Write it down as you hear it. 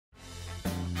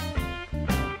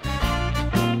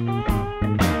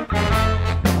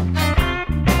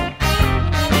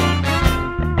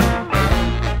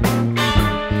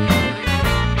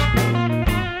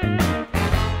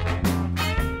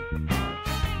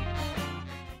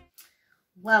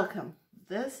Welcome.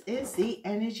 This is the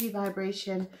energy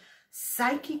vibration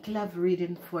psychic love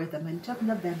reading for the month of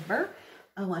November.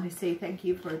 I want to say thank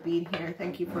you for being here.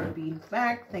 Thank you for being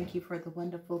back. Thank you for the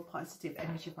wonderful positive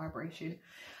energy vibration.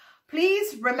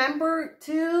 Please remember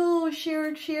to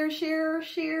share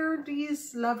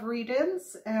these love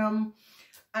readings.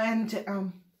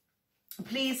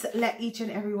 Please let each and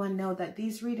everyone know that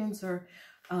these readings are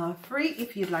free.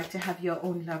 If you'd like to have your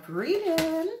own love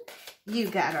reading, you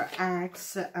gotta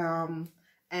ask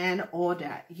and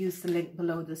order. Use the link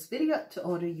below this video to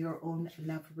order your own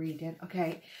love reading.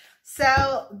 Okay,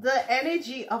 so the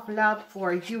energy of love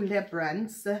for you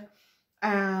Librans,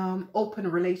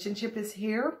 open relationship is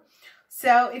here.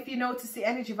 So if you notice the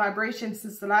energy vibration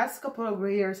since the last couple of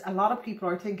years, a lot of people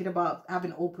are thinking about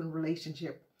having an open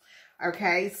relationship.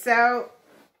 Okay, so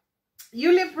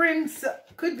you Librans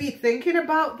could be thinking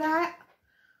about that.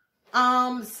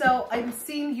 So I'm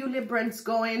seeing you Librans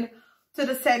going to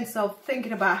the sense of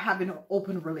thinking about having an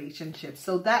open relationship.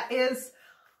 So that is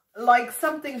like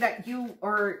something that you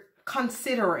are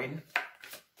considering.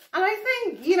 And I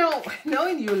think, you know,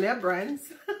 knowing you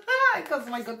Librans, because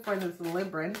my good friend is a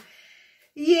Libran.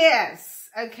 Yes,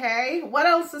 okay. What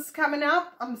else is coming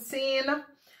up? I'm seeing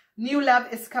new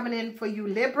love is coming in for you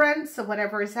Librans. So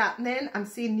whatever is happening, I'm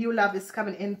seeing new love is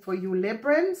coming in for you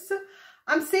Librans.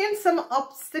 I'm seeing some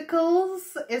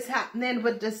obstacles is happening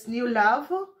with this new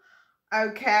love.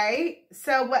 Okay,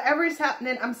 so whatever is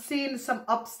happening, I'm seeing some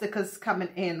obstacles coming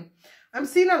in. I'm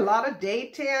seeing a lot of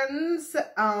datings.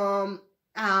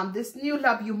 This new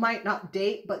love, you might not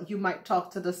date, but you might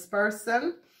talk to this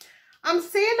person. I'm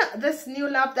seeing this new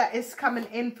love that is coming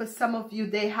in for some of you.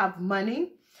 They have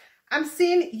money. I'm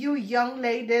seeing you young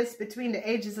ladies between the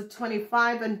ages of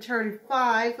 25 and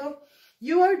 35.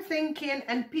 You are thinking,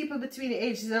 and people between the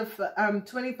ages of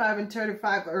 25 and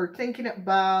 35 are thinking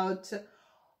about,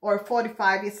 or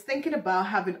 45 is thinking about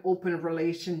having an open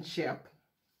relationship.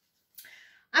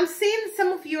 I'm seeing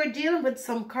some of you are dealing with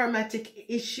some karmatic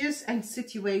issues and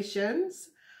situations.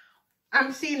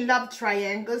 I'm seeing love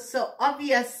triangles. So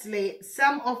obviously,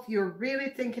 some of you are really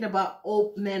thinking about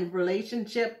opening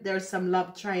relationship. There's some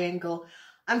love triangle.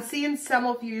 I'm seeing some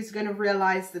of you is going to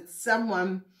realize that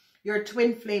someone, your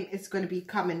twin flame, is going to be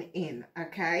coming in.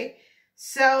 Okay.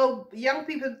 So young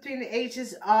people between the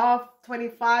ages of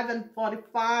 25 and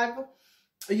 45,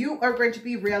 you are going to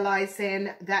be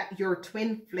realizing that your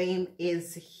twin flame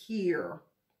is here.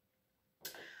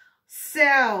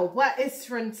 So what is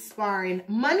transpiring?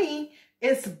 Money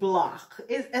is blocked.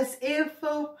 It's as if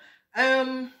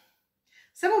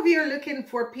some of you are looking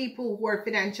for people who are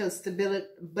financial stability,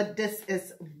 but this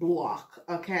is blocked.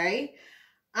 Okay,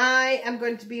 I am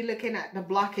going to be looking at the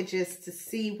blockages to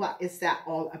see what is that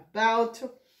all about.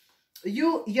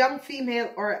 You young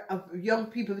female or young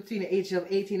people between the age of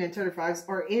 18 and 35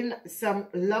 are in some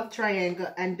love triangle,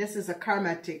 and this is a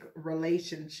karmatic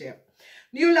relationship.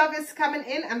 New love is coming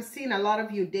in. I'm seeing a lot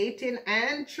of you dating,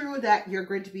 and through that, you're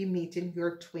going to be meeting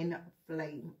your twin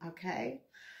flame. Okay,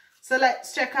 so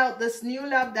let's check out this new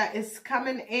love that is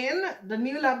coming in. The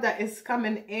new love that is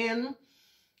coming in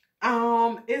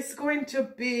is going to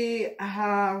be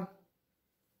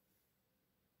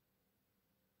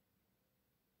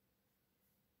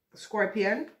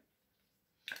Scorpion.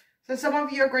 So some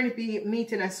of you are going to be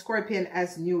meeting a Scorpion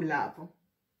as new love.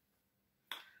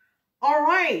 All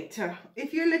right.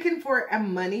 If you're looking for a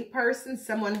money person,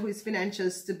 someone who is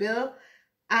financially stable,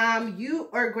 you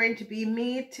are going to be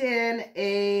meeting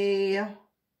a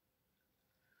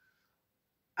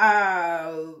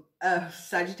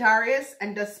Sagittarius,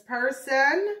 and this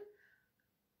person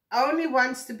only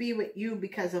wants to be with you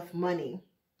because of money.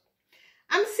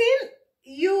 I'm seeing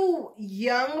you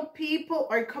young people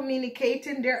are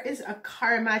communicating. There is a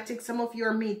karmatic, some of you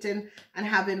are meeting and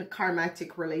having a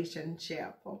karmatic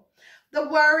relationship. The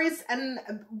worries and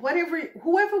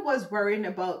whoever was worrying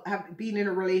about being in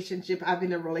a relationship,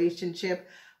 having a relationship,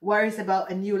 worries about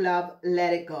a new love,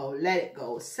 let it go, let it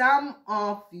go. Some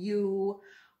of you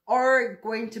are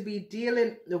going to be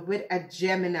dealing with a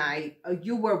Gemini.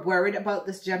 You were worried about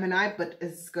this Gemini, but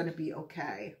it's going to be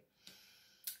okay.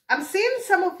 I'm seeing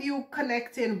some of you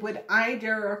connecting with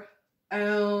either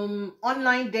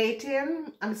online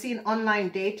dating. I'm seeing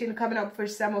online dating coming up for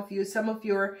some of you. Some of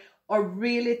you are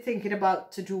really thinking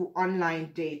about to do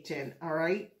online dating. All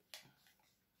right.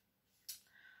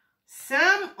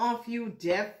 Some of you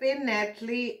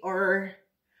definitely are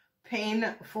paying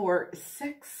for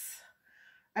sex.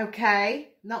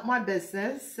 Okay, not my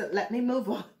business. So let me move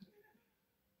on.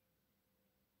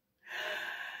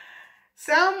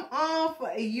 Some of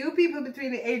you people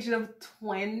between the age of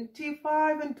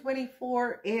 25 and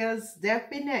 24 is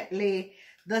definitely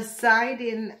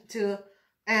deciding to,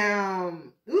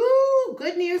 ooh,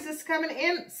 good news is coming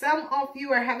in. Some of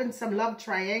you are having some love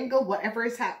triangle, whatever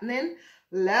is happening.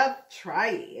 Love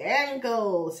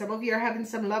triangle. Some of you are having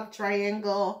some love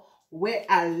triangle with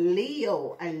a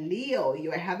Leo. A Leo.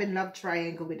 You are having love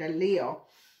triangle with a Leo.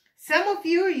 Some of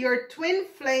you, your twin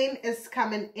flame is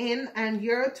coming in, and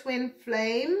your twin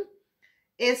flame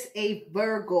is a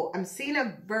Virgo. I'm seeing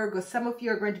a Virgo. Some of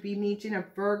you are going to be meeting a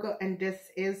Virgo, and this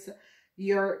is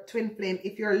your twin flame.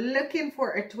 If you're looking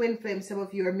for a twin flame, some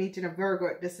of you are meeting a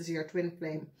Virgo. This is your twin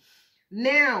flame.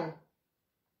 Now,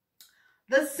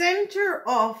 the center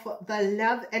of the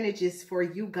love energies for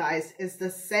you guys is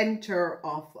the center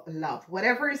of love.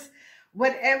 Whatever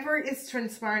is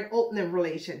transpiring, opening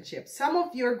relationship. Some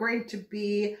of you are going to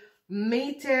be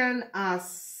meeting a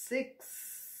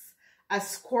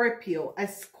Scorpio. A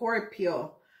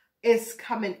Scorpio is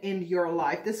coming in your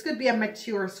life. This could be a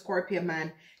mature Scorpio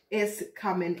man is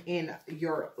coming in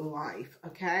your life,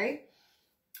 okay?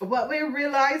 What we're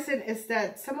realizing is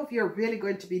that some of you are really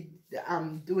going to be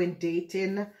doing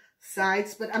dating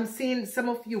sites, but I'm seeing some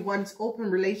of you, once open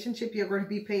relationship, you're going to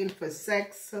be paying for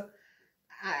sex.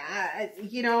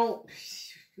 You know,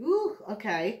 ooh,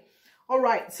 okay. All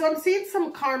right, so I'm seeing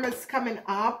some karmas coming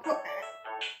up,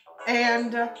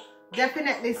 and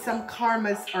definitely some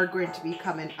karmas are going to be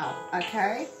coming up,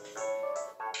 okay?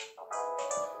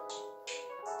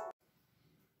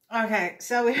 Okay,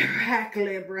 so we're back,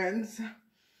 Librans.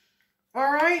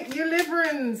 All right, you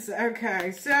Librans.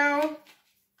 Okay, so,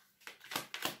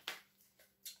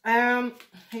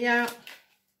 yeah.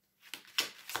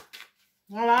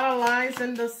 A lot of lies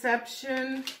and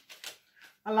deception.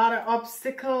 A lot of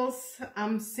obstacles.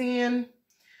 I'm seeing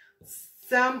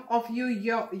some of you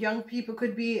young people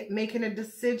could be making a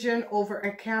decision over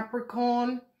a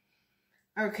Capricorn.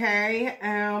 Okay,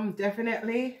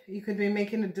 definitely. You could be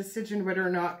making a decision whether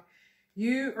or not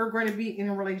you are going to be in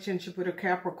a relationship with a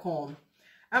Capricorn.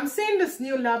 I'm seeing this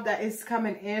new love that is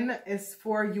coming in is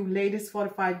for you ladies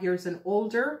 45 years and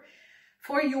older.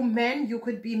 For you men, you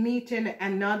could be meeting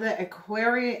another an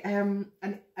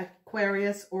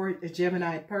Aquarius or a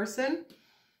Gemini person.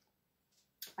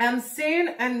 I'm seeing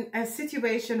a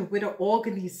situation with an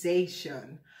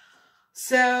organization.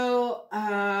 So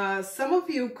some of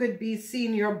you could be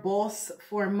seeing your boss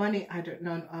for money. I don't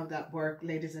know how that works,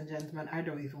 ladies and gentlemen. I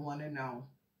don't even want to know.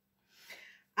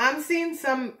 I'm seeing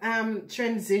some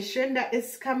transition that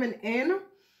is coming in.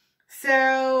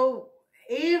 So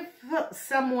if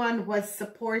someone was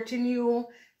supporting you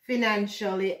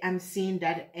financially, I'm seeing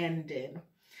that ending.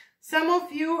 Some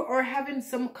of you are having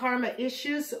some karma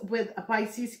issues with a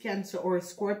Pisces, Cancer, or a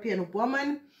Scorpion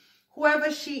woman.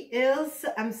 Whoever she is,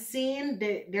 I'm seeing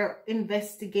they're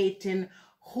investigating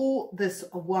who this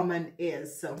woman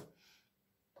is. So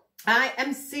I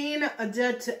am seeing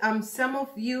that some of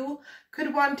you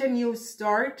could want a new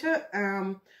start.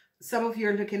 Some of you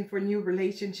are looking for a new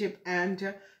relationship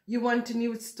and you want a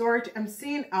new start. I'm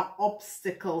seeing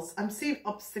obstacles. I'm seeing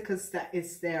obstacles that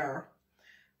is there.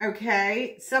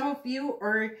 Okay, some of you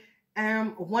are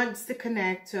wants to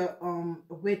connect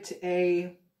with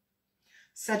a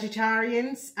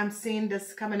Sagittarians. I'm seeing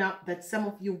this coming up that some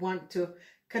of you want to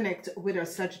connect with a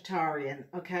Sagittarian.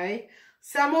 Okay,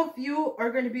 some of you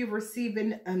are going to be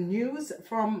receiving a news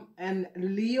from an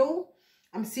Leo.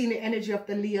 I'm seeing the energy of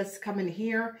the Leos coming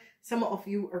here. Some of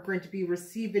you are going to be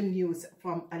receiving news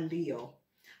from a Leo.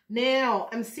 Now,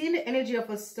 I'm seeing the energy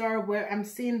of a star where I'm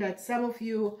seeing that some of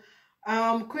you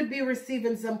could be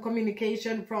receiving some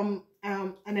communication from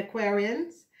an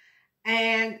Aquarian.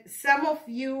 And some of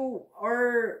you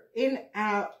are in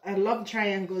a love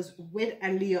triangles with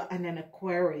a Leo and an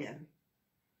Aquarian.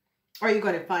 Or you're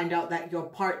going to find out that your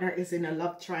partner is in a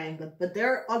love triangle. But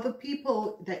there are other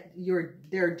people that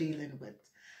they're dealing with.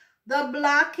 The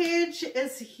blockage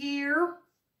is here.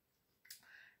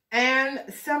 And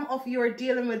some of you are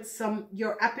dealing with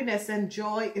your happiness and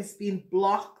joy is being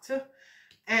blocked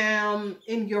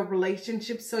in your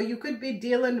relationship. So you could be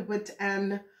dealing with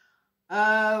a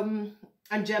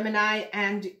Gemini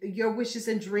and your wishes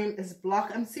and dream is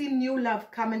blocked. I'm seeing new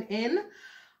love coming in.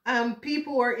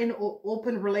 People are in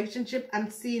open relationship.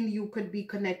 I'm seeing you could be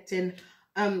connecting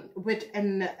with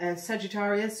a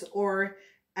Sagittarius or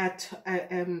at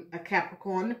a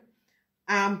Capricorn.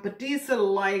 But these are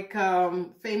like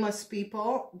famous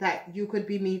people that you could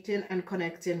be meeting and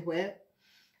connecting with.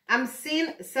 I'm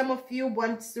seeing some of you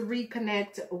wants to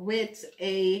reconnect with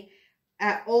a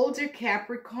older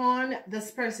Capricorn. This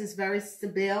person is very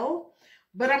stable.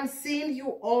 But I'm seeing you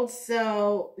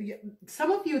also,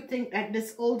 some of you think that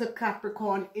this older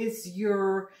Capricorn is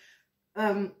your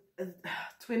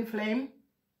twin flame.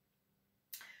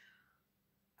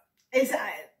 is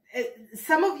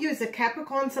some of you is a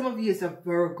Capricorn, some of you is a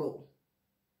Virgo.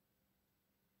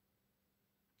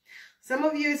 Some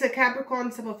of you is a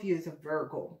Capricorn, some of you is a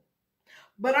Virgo.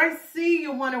 But I see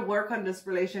you want to work on this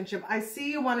relationship. I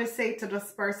see you want to say to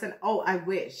this person, oh, I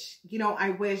wish, you know, I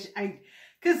wish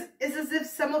because it's as if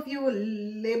some of you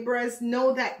Libras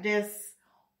know that this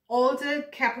older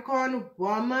Capricorn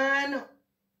woman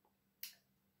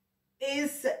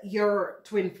is your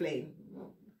twin flame.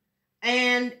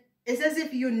 And it's as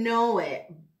if you know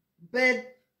it,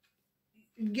 but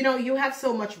you know, you have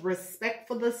so much respect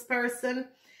for this person.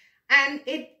 And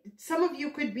some of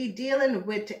you could be dealing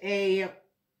with a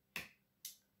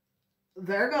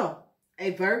Virgo.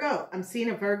 I'm seeing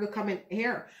a Virgo coming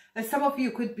here. And some of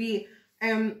you could be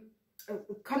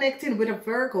connecting with a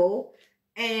Virgo,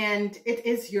 and it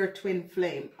is your twin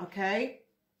flame, okay?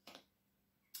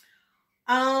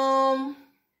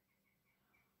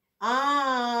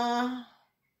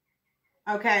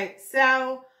 Okay,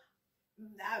 so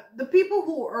the people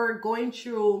who are going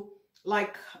through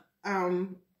like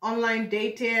online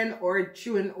dating or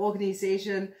through an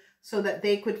organization so that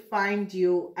they could find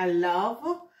you a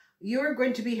love, you're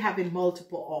going to be having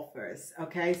multiple offers,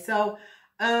 okay? So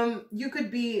you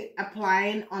could be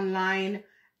applying online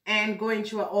and going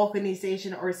to an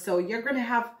organization or so. You're going to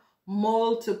have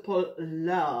multiple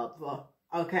love,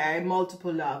 okay?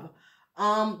 Multiple love.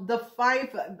 The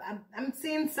 5, I'm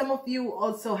seeing some of you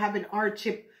also having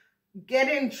hardship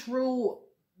getting through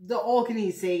the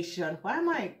organization.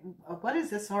 What is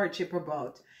this hardship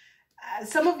about?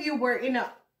 Some of you were in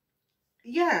a,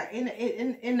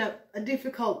 in a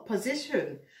difficult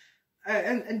position,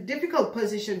 a difficult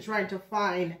position trying to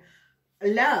find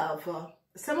love.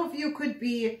 Some of you could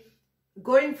be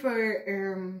going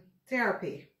for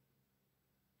therapy,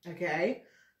 okay?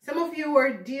 Some of you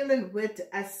are dealing with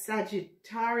a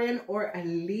Sagittarian or a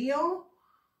Leo.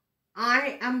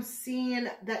 I am seeing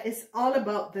that it's all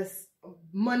about this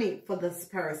money for this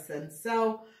person.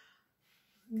 So,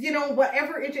 you know,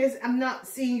 whatever it is, I'm not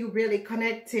seeing you really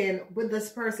connecting with this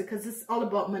person because it's all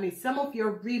about money. Some of you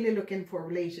are really looking for a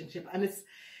relationship, and it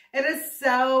is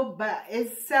so, but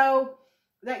it's so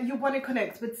that you want to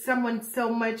connect with someone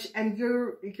so much, and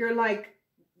you're like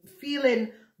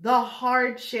feeling the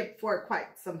hardship for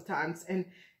quite sometimes, and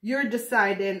you're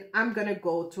deciding, I'm gonna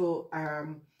go to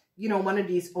you know, one of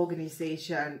these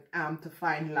organizations to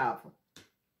find love.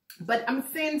 But I'm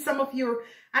seeing some of you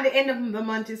at the end of the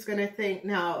month is gonna think,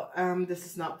 no, this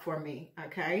is not for me,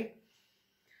 okay?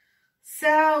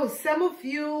 So some of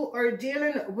you are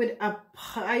dealing with a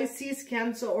Pisces,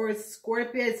 Cancer, or a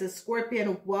Scorpio. It's a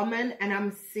Scorpion woman, and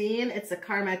I'm seeing it's a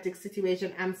karmatic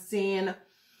situation. I'm seeing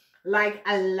like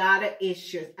a lot of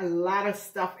issues, a lot of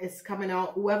stuff is coming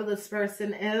out. Whoever this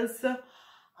person is,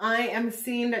 I am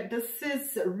seeing that this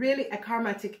is really a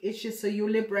karmatic issue. So you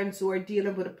Librans who are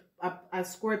dealing with a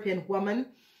Scorpion woman,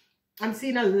 I'm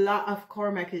seeing a lot of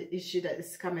karmatic issue that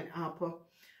is coming up.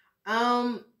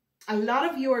 A lot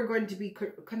of you are going to be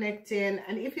connecting,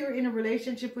 and if you're in a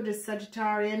relationship with a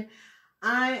Sagittarian,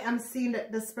 I am seeing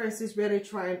that this person is really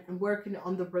trying and working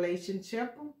on the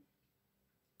relationship.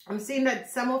 I'm seeing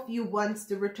that some of you wants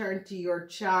to return to your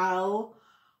child,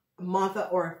 mother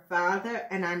or father,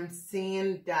 and I'm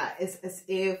seeing that it's as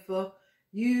if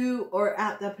you are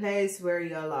at the place where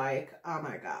you're like, oh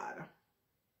my God.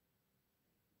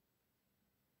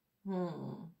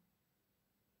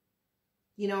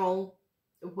 You know,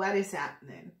 what is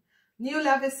happening? New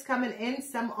love is coming in.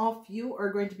 Some of you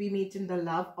are going to be meeting the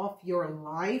love of your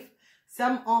life.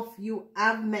 Some of you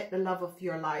have met the love of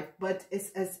your life, but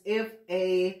it's as if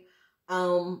a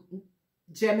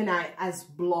Gemini has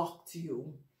blocked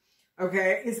you.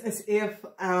 Okay, it's as if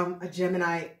a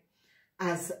Gemini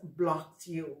has blocked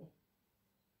you.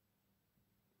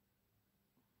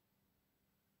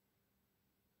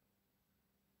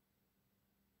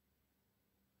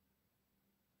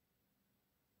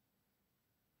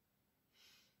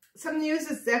 Some news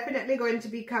is definitely going to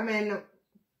be coming.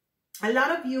 A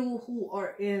lot of you who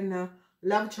are in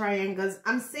love triangles,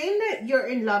 I'm saying that you're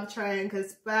in love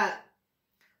triangles, but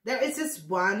there is this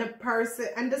one person,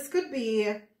 and this could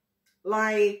be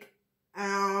like,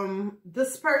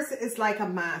 this person is like a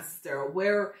master,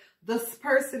 where this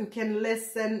person can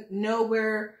listen, know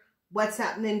what's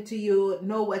happening to you,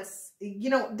 know what's,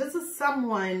 you know, this is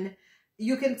someone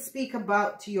you can speak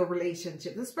about to your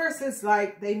relationship. This person is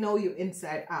like, they know you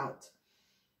inside out.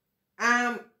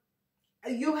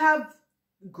 You have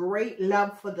great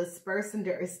love for this person,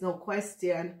 there is no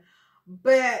question,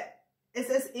 but it's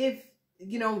as if,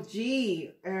 you know,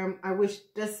 gee, I wish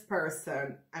this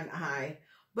person and I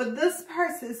But this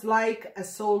person is like a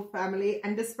soul family,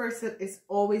 and this person is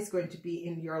always going to be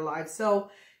in your life. So,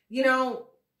 you know,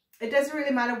 it doesn't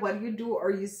really matter what you do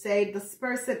or you say, this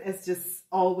person is just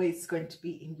always going to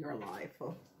be in your life.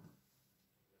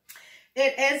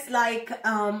 It is like,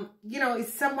 you know,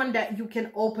 it's someone that you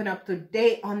can open up to.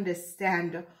 They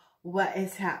understand what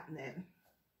is happening.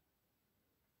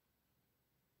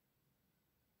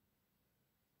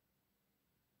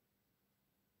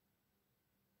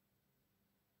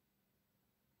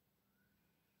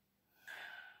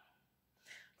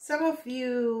 Some of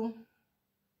you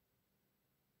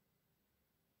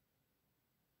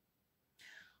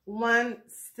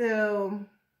wants to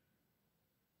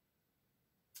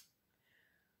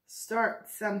start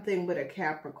something with a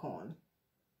Capricorn,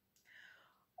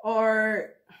 or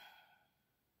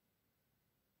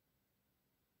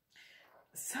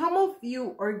some of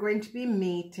you are going to be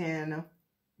meeting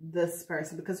this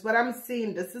person, because what I'm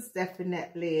seeing, this is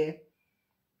definitely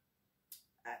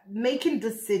making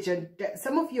decision.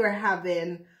 Some of you are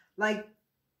having, like,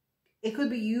 it could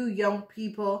be you young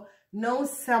people know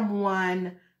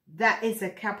someone that is a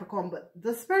Capricorn, but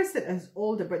this person is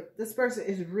older, but this person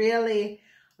is really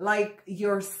like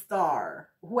your star.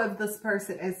 Whoever this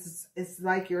person is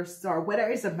like your star, whether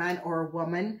it's a man or a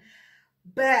woman.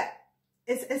 But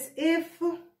it's as if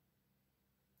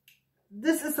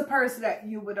this is the person that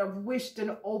you would have wished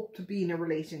and hoped to be in a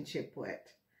relationship with.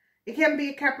 It can be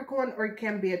a Capricorn or it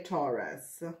can be a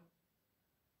Taurus.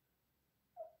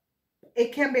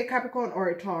 It can be a Capricorn or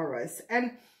a Taurus.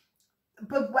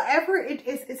 But whatever it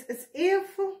is, it's as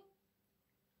if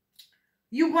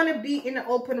you want to be in an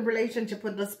open relationship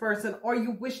with this person, or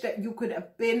you wish that you could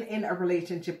have been in a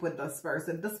relationship with this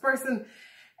person. This person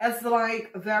is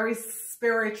like very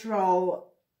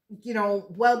spiritual, you know,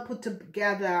 well put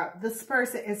together. This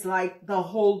person is like the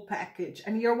whole package.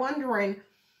 And you're wondering,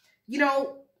 you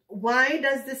know, why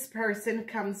does this person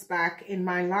comes back in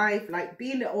my life, like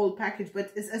being the whole package?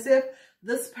 But it's as if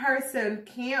this person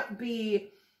can't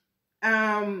be,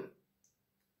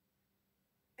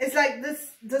 it's like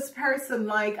this person,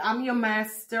 like, I'm your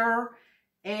master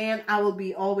and I will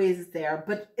be always there.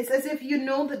 But it's as if you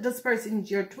know that this person is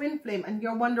your twin flame, and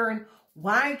you're wondering,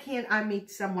 why can't I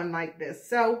meet someone like this?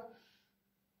 So,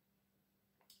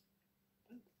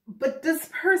 but this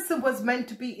person was meant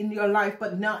to be in your life,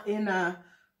 but not in a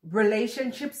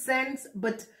relationship sense,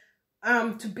 but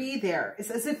to be there. It's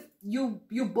as if you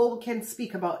both can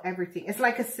speak about everything. It's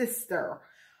like a sister.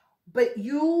 But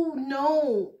you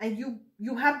know, and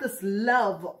you have this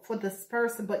love for this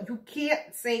person, but you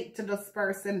can't say it to this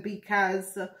person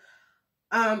because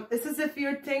it's as if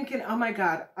you're thinking, oh my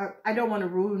God, I don't want to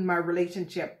ruin my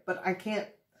relationship, but I can't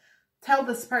tell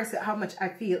this person how much I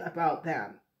feel about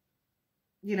them.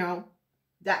 You know,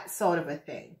 that sort of a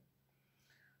thing.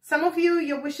 Some of you,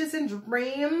 your wishes and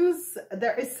dreams,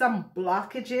 there is some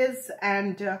blockages,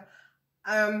 and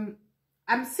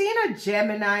I'm seeing a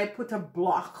Gemini put a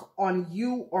block on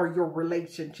you or your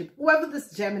relationship. Whoever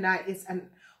this Gemini is and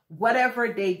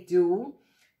whatever they do,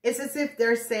 it's as if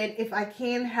they're saying, if I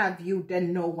can't have you,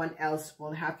 then no one else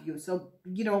will have you. So,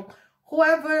 you know,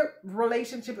 whoever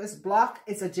relationship is blocked,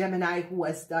 it's a Gemini who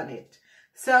has done it.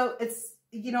 So it's,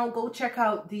 you know, go check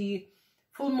out the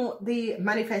the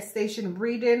manifestation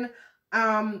reading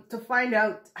to find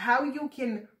out how you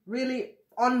can really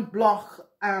unblock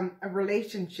a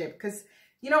relationship. Because,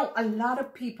 you know, a lot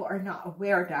of people are not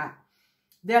aware that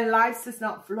their lives is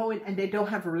not flowing and they don't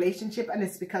have a relationship, and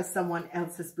it's because someone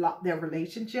else has blocked their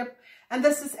relationship. And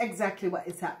this is exactly what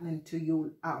is happening to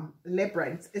you,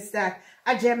 Librans. Is that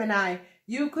a Gemini,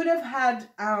 you could have had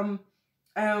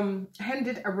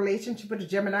ended a relationship with a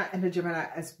Gemini, and the Gemini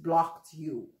has blocked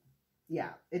you.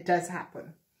 Yeah, it does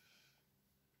happen.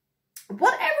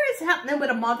 Whatever is happening with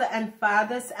a mother and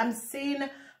fathers, I'm seeing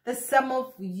that some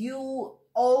of you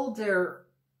older,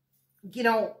 you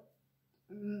know,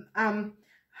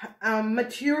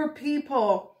 mature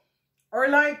people are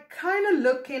like kind of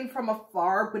looking from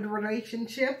afar with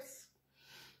relationships.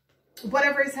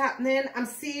 Whatever is happening, I'm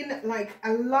seeing like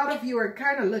a lot of you are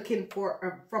kind of looking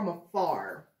for from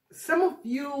afar. Some of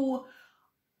you,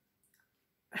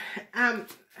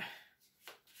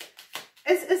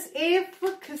 it's as if,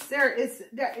 because there is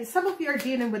some of you are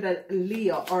dealing with a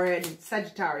Leo or a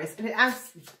Sagittarius, and it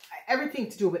has everything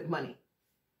to do with money.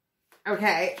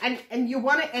 Okay, and you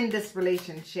want to end this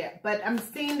relationship, but I'm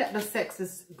seeing that the sex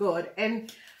is good,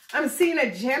 and I'm seeing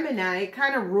a Gemini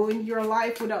kind of ruin your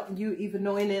life without you even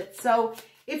knowing it. So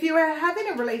if you are having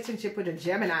a relationship with a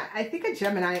Gemini, I think a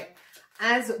Gemini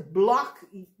has blocked,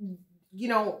 you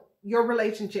know, your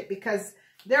relationship, because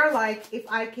they're like, if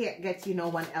I can't get you, no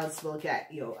one else will get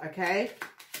you. Okay,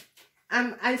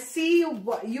 I see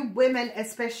what you women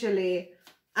especially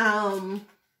are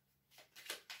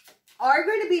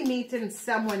going to be meeting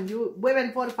someone new.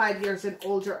 Women 45 years and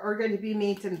older are going to be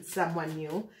meeting someone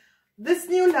new. This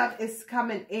new love is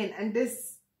coming in, and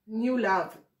this new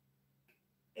love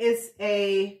is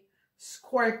a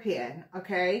Scorpion,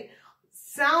 okay?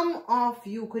 Some of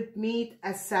you could meet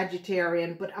a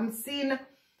Sagittarian, but I'm seeing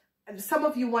some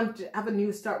of you want to have a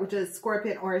new start with a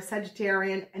Scorpion or a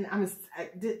Sagittarian, and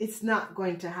it's not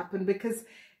going to happen because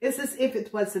it's as if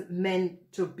it wasn't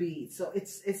meant to be. So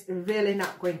it's really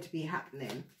not going to be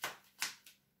happening.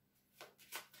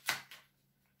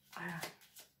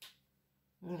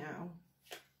 No.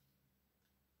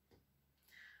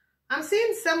 I'm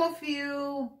seeing some of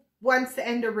you wants to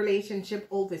end a relationship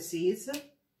overseas.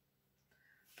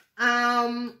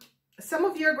 Some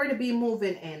of you are going to be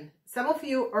moving in. Some of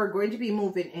you are going to be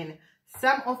moving in.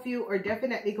 Some of you are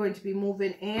definitely going to be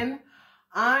moving in.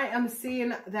 I am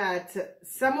seeing that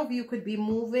some of you could be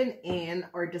moving in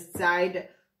or decide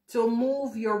to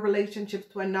move your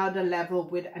relationship to another level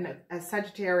with a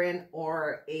Sagittarian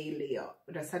or a Leo.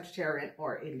 With a Sagittarian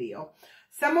or a Leo.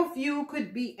 Some of you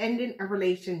could be ending a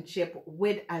relationship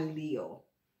with a Leo.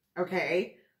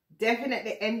 Okay?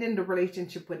 Definitely ending the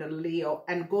relationship with a Leo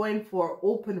and going for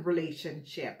open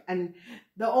relationship. And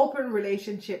the open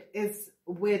relationship is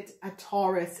with a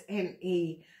Taurus and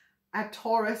a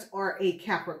Taurus or a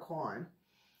Capricorn.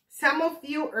 Some of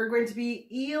you are going to be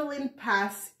healing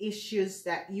past issues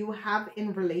that you have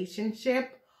in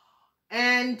relationship,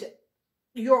 and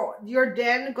you're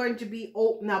then going to be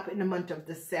open up in the month of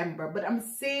December. But I'm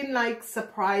seeing like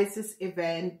surprises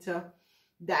event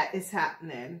that is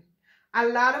happening. A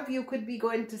lot of you could be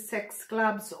going to sex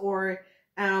clubs or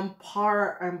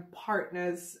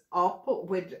partners up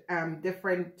with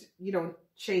different,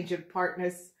 changing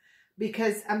partners,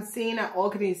 because I'm seeing an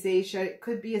organization. It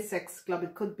could be a sex club,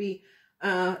 it could be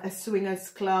a swingers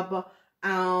club,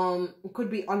 it could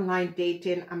be online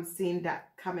dating. I'm seeing that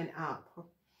coming up.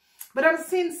 But I'm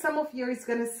seeing some of you is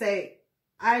gonna say,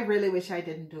 I really wish I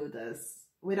didn't do this.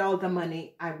 With all the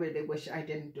money, I really wish I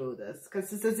didn't do this.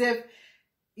 Because it's as if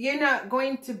you're not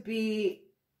going to be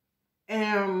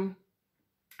happy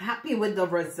with the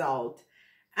result.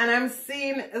 And I'm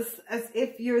seeing as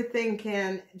if you're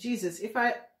thinking, Jesus, if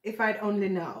I'd only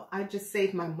know, I'd just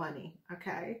save my money,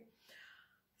 okay?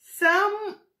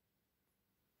 Some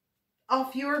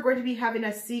of you are going to be having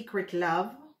a secret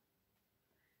love.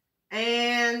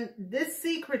 And this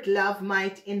secret love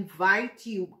might invite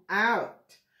you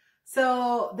out.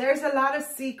 So there's a lot of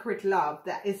secret love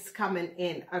that is coming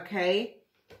in, okay?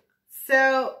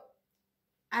 So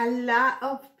a lot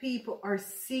of people are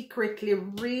secretly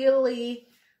really,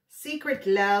 secret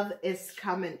love is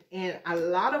coming in. A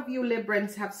lot of you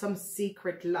Librans have some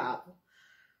secret love,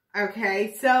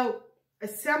 okay? So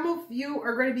some of you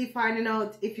are going to be finding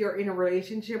out, if you're in a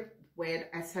relationship with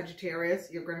a Sagittarius,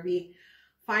 you're going to be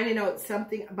finding out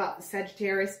something about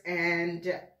Sagittarius, and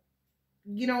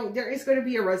there is going to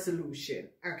be a resolution,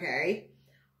 okay?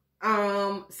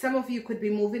 Some of you could be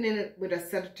moving in with a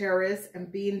Sagittarius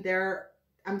and being there.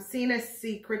 I'm seeing a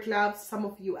secret love. Some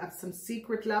of you have some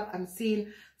secret love. I'm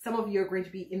seeing some of you are going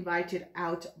to be invited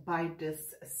out by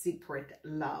this secret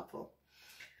love.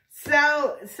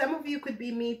 So some of you could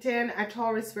be meeting a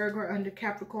Taurus, Virgo, and a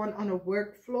Capricorn on a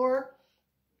work floor.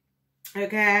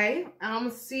 Okay,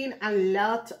 I'm seeing a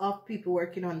lot of people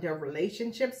working on their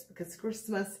relationships because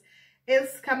Christmas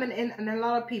is coming in, and a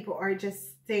lot of people are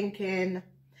just thinking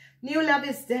new love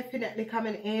is definitely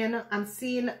coming in. I'm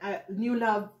seeing a new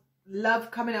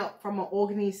love coming out from an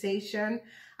organization.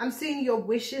 I'm seeing your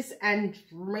wishes and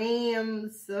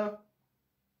dreams to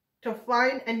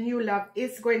find a new love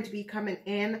is going to be coming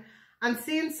in. I'm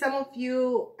seeing some of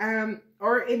you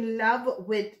are in love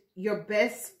with your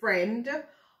best friend,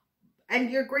 and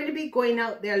you're going to be going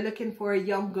out there looking for a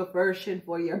younger version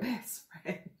for your best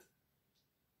friend.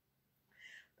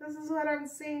 This is what I'm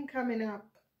seeing coming up.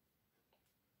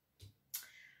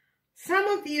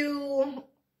 Some of you,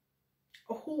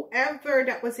 whoever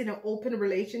that was in an open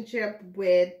relationship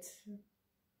with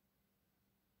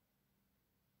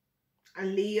a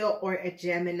Leo or a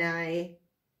Gemini,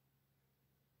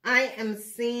 I am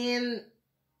seeing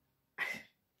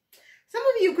some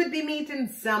of you could be meeting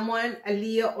someone, a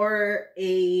Leo or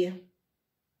a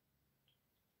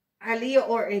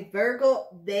Virgo.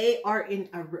 They are in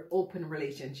an open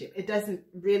relationship. It doesn't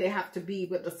really have to be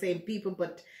with the same people,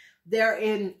 but they're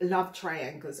in love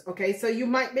triangles, okay? So you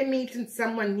might be meeting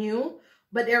someone new,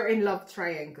 but they're in love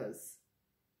triangles,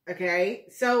 okay?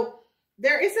 So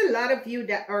there is a lot of you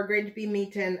that are going to be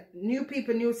meeting new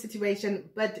people, new situation,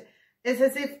 but it's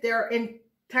as if they're in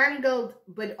tangled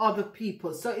with other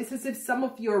people. So it's as if some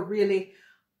of you are really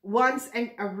once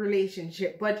in a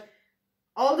relationship, but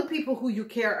all the people who you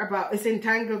care about is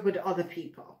entangled with other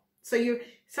people. So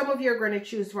some of you are going to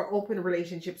choose for open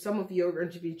relationship. Some of you are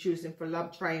going to be choosing for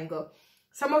love triangle.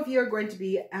 Some of you are going to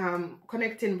be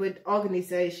connecting with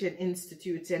organization,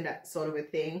 institutes, and that sort of a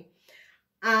thing.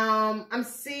 I'm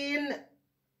seeing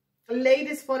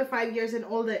ladies 45 years and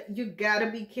older, you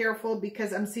gotta be careful,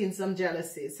 because I'm seeing some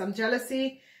jealousy. Some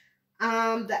jealousy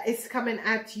that is coming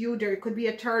at you. There could be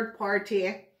a third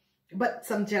party, but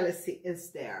some jealousy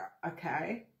is there,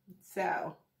 okay?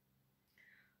 So,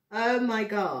 oh my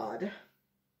God.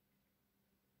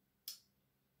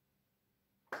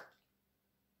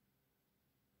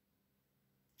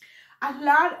 A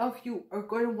lot of you are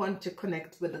going to want to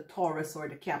connect with the Taurus or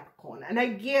the Capricorn. And I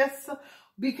guess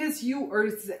because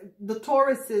the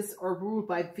Tauruses are ruled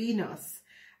by Venus,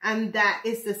 and that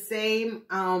is the same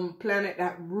planet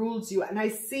that rules you. And I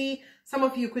see some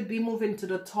of you could be moving to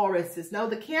the Tauruses. Now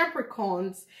the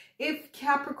Capricorns, if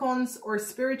Capricorns or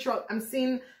spiritual, I'm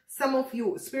seeing some of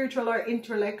you spiritual or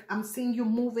intellect, I'm seeing you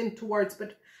moving towards,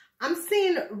 but I'm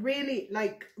seeing really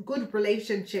like good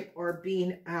relationship or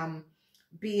being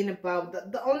about.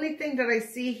 The only thing that I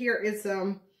see here is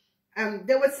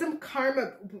there was some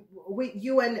karma with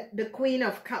you and the Queen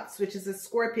of Cups, which is a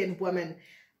Scorpion woman,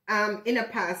 in a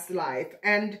past life.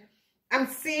 And I'm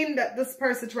seeing that this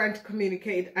person trying to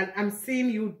communicate, and I'm seeing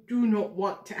you do not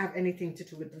want to have anything to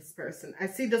do with this person. I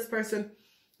see this person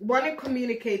want to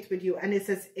communicate with you, and it's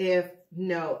as if,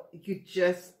 no, you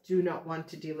just do not want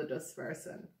to deal with this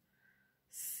person.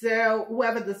 So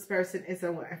whoever this person is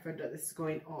and whatever that is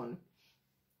going on.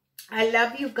 I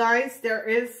love you guys. There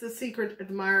is a secret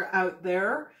admirer out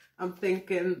there. I'm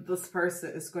thinking this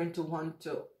person is going to want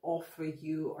to offer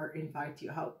you or invite you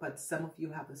out, but some of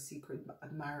you have a secret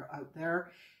admirer out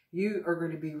there. You are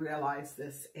going to be realize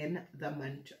this in the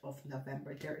month of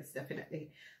November. There is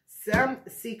definitely some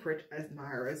secret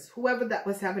admirers. Whoever that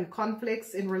was having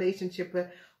conflicts in relationship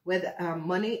with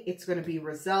money, it's going to be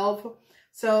resolved.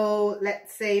 So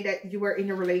let's say that you were in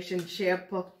a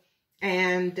relationship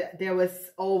and there was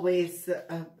always,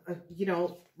 you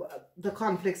know, the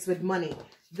conflicts with money.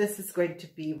 This is going to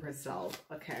be resolved,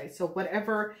 okay? So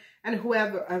whatever and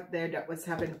whoever out there that was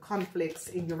having conflicts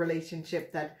in your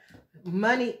relationship, that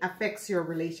money affects your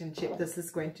relationship, this is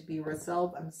going to be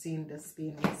resolved. I'm seeing this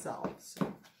being resolved.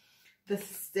 So this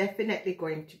is definitely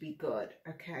going to be good,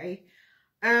 okay?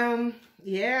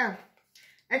 Yeah.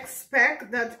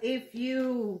 Expect that if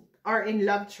you are in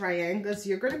love triangles,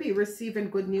 you're going to be receiving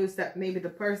good news that maybe the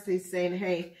person is saying,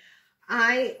 hey,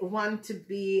 I want to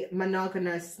be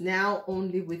monogamous now,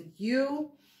 only with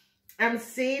you. I'm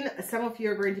seeing some of you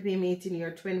are going to be meeting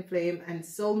your twin flame and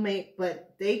soulmate,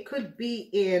 but they could be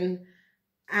in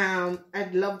a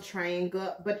love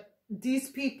triangle, but these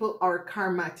people are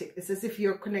karmatic. It's as if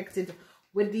you're connected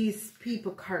with these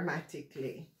people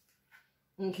karmatically.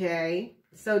 Okay,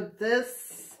 so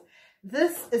this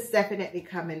is definitely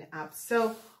coming up.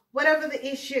 So whatever the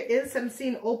issue is, I'm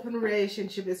seeing open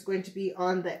relationship is going to be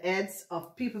on the edge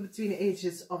of people between the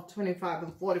ages of 25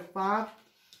 and 45.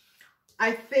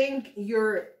 I think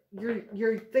you're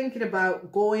thinking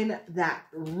about going that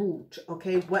route,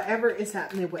 okay? Whatever is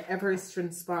happening, whatever is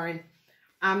transpiring,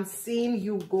 I'm seeing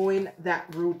you going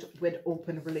that route with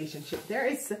open relationship. There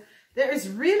is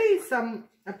really some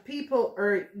people,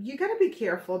 or you gotta be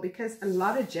careful, because a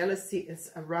lot of jealousy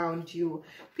is around you.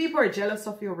 People are jealous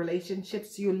of your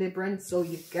relationships, you Librans, so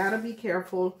you gotta be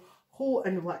careful who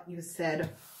and what you said.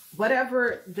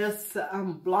 Whatever this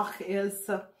block is,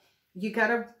 you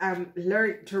gotta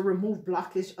learn to remove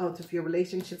blockage out of your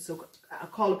relationship. So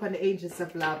call upon the angels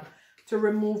of love to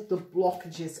remove the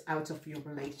blockages out of your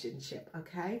relationship,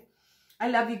 okay? I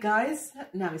love you guys.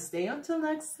 Namaste until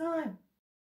next time.